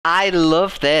I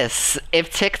love this.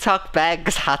 If TikTok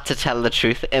begs had to tell the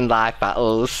truth in live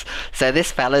battles, so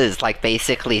this fella is like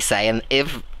basically saying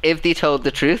if they told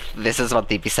the truth, this is what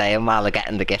they'd be saying while they're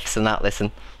getting the gifts and that.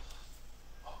 Listen.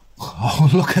 Oh,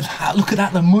 look at that! Look at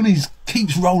that! The money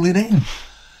keeps rolling in.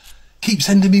 Keep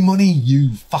sending me money,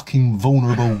 you fucking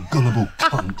vulnerable, gullible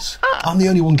cunts. I'm the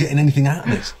only one getting anything out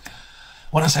of this.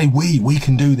 When I say we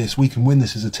can do this, we can win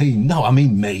this as a team. No, I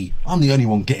mean me. I'm the only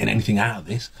one getting anything out of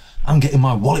this. I'm getting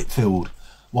my wallet filled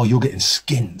while you're getting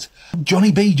skinned.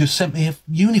 Johnny B just sent me a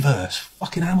universe.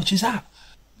 Fucking how much is that?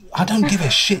 I don't give a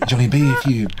shit, Johnny B, if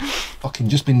you've fucking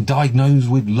just been diagnosed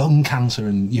with lung cancer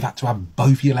and you've had to have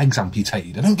both your legs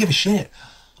amputated. I don't give a shit.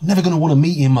 I'm never going to want to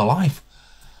meet you in my life.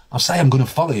 I'll say I'm going to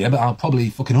follow you, but I'll probably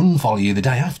fucking unfollow you the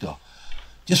day after.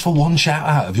 Just for one shout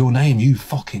out of your name, you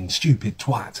fucking stupid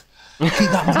twat.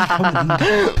 Keep that money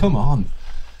coming. Come on.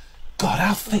 God,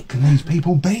 how thick can these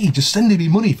people be? Just sending me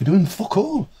money for doing fuck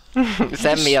all.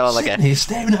 Send me all again. Here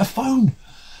staring at a phone.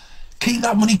 Keep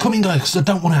that money coming, guys, because I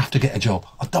don't want to have to get a job.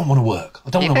 I don't want to work. I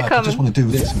don't want to work. I just want to do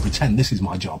this and pretend this is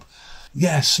my job.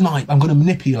 Yeah, snipe. I'm going to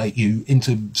manipulate you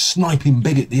into sniping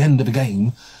big at the end of the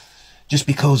game just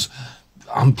because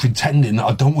I'm pretending that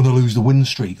I don't want to lose the win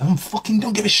streak. I fucking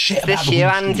don't give a shit about the win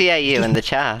streak. Andy, are you in the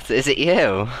chat? Is it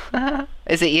you?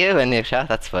 Is it you in the chat?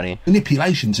 That's funny.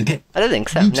 Manipulation to get I don't think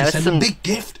so. You to send a big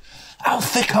gift. How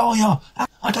thick are you?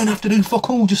 I don't have to do fuck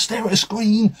all. Just stare at a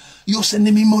screen. You're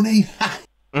sending me money.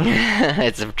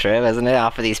 It's true, isn't it?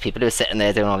 Half of these people who are sitting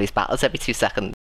there doing all these battles every 2 seconds.